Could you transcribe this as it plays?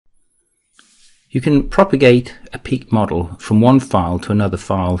You can propagate a peak model from one file to another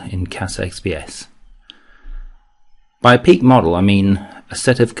file in CasaXPS. By a peak model, I mean a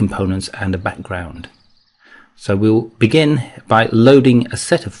set of components and a background. So we'll begin by loading a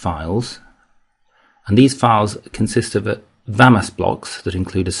set of files, and these files consist of VAMAS blocks that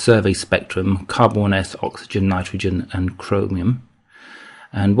include a survey spectrum, carbon-1s, oxygen, nitrogen and chromium.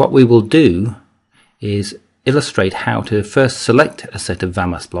 And what we will do is illustrate how to first select a set of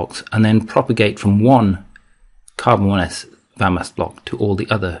VAMAS blocks and then propagate from one carbon-1s VAMAS block to all the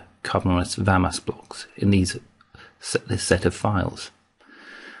other carbon-1s VAMAS blocks in this set of files.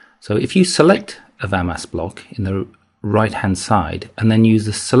 So if you select a VAMAS block in the right hand side and then use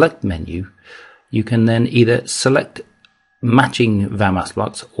the select menu, you can then either select matching VAMAS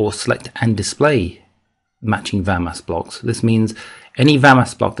blocks or select and display matching VAMAS blocks. This means any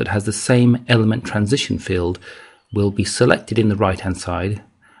VAMAS block that has the same element transition field will be selected in the right hand side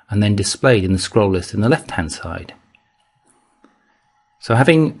and then displayed in the scroll list in the left hand side. So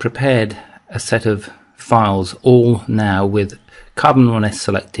having prepared a set of files all now with carbon-1s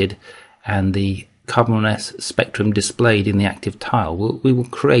selected and the carbon-1s spectrum displayed in the active tile, we will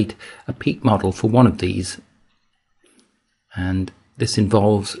create a peak model for one of these, and this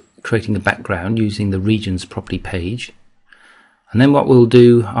involves creating a background using the regions property page. And then what we'll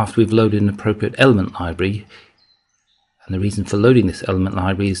do after we've loaded an appropriate element library, and the reason for loading this element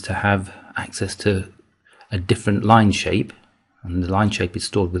library is to have access to a different line shape, and the line shape is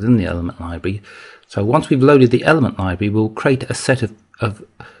stored within the element library. So once we've loaded the element library, we'll create a set of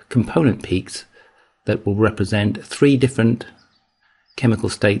component peaks that will represent 3 different chemical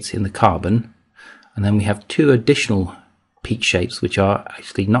states in the carbon, and then we have 2 additional peak shapes which are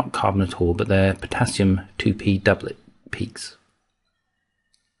actually not carbon at all, but they're potassium 2p doublet peaks.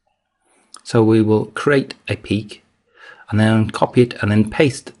 So we will create a peak and then copy it and then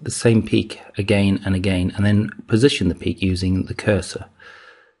paste the same peak again and again, and then position the peak using the cursor.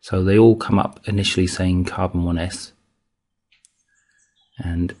 So they all come up initially saying carbon-1s,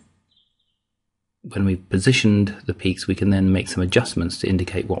 and when we've positioned the peaks we can then make some adjustments to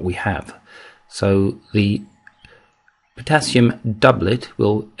indicate what we have. So the potassium doublet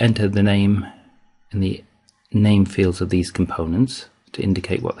will enter the name in the name fields of these components to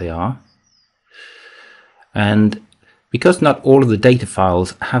indicate what they are. And because not all of the data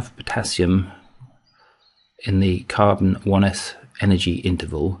files have potassium in the carbon-1s energy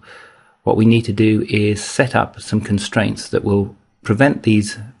interval, what we need to do is set up some constraints that will prevent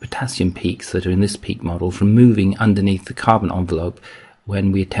these potassium peaks that are in this peak model from moving underneath the carbon envelope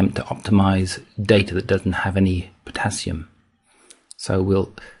when we attempt to optimize data that doesn't have any potassium. So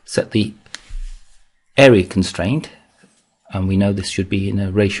we'll set the area constraint, and we know this should be in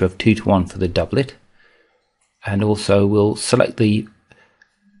a ratio of 2:1 for the doublet, and also we'll select the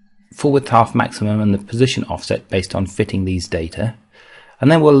full width half maximum and the position offset based on fitting these data,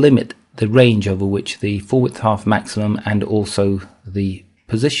 and then we'll limit the range over which the full width half maximum and also the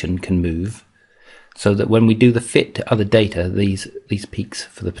position can move, so that when we do the fit to other data, these peaks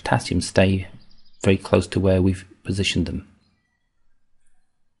for the potassium stay very close to where we've positioned them.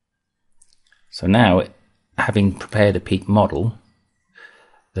 So now, having prepared a peak model,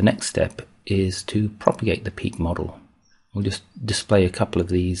 the next step is to propagate the peak model. We'll just display a couple of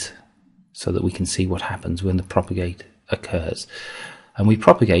these so that we can see what happens when the propagate occurs. And we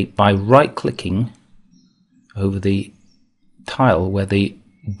propagate by right-clicking over the tile where the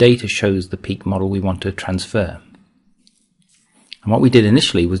data shows the peak model we want to transfer. And what we did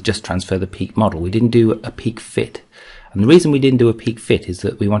initially was just transfer the peak model. We didn't do a peak fit. And the reason we didn't do a peak fit is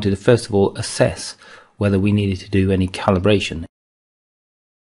that we wanted to first of all assess whether we needed to do any calibration.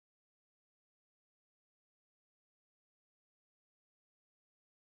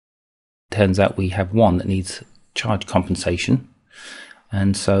 Turns out we have one that needs charge compensation,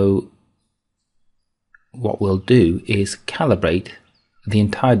 and so what we'll do is calibrate the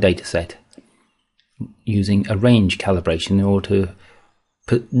entire data set using a range calibration in order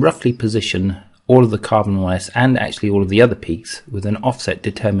to roughly position all of the carbon-1s and actually all of the other peaks with an offset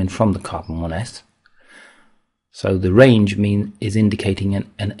determined from the carbon-1s. So the range is indicating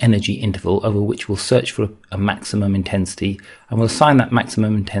an energy interval over which we'll search for a maximum intensity, and we'll assign that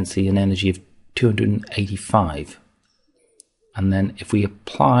maximum intensity an energy of 285. And then if we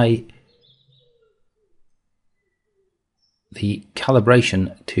apply the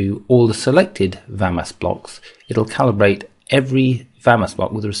calibration to all the selected VAMAS blocks, it'll calibrate every VAMAS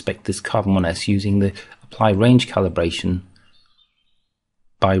block with respect to this carbon-1s using the apply range calibration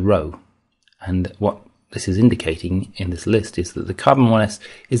by row. And what this is indicating in this list is that the carbon-1s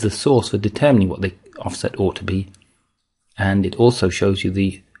is the source for determining what the offset ought to be, and it also shows you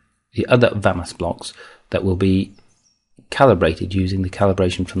the the other VAMAS blocks that will be calibrated using the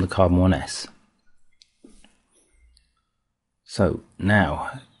calibration from the Carbon 1S. So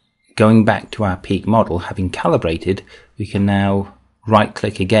now, going back to our peak model, having calibrated, we can now right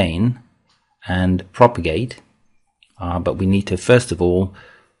click again and propagate, but we need to first of all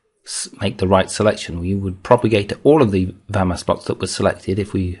make the right selection. We would propagate all of the VAMAS blocks that were selected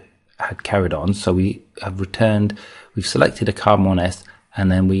if we had carried on. So we've selected a Carbon 1S,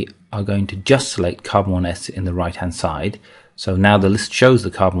 and then we are going to just select Carbon 1S in the right hand side. So now the list shows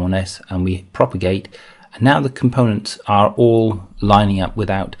the Carbon 1S, and we propagate, and now the components are all lining up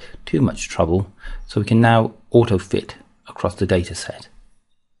without too much trouble, so we can now auto fit across the data set.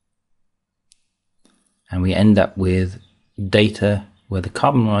 And we end up with data where the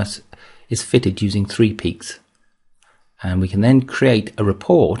Carbon 1S is fitted using 3 peaks. And we can then create a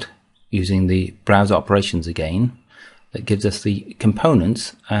report using the browser operations again that gives us the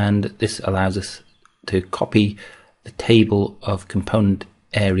components, and this allows us to copy the table of component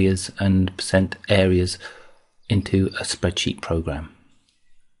areas and % areas into a spreadsheet program.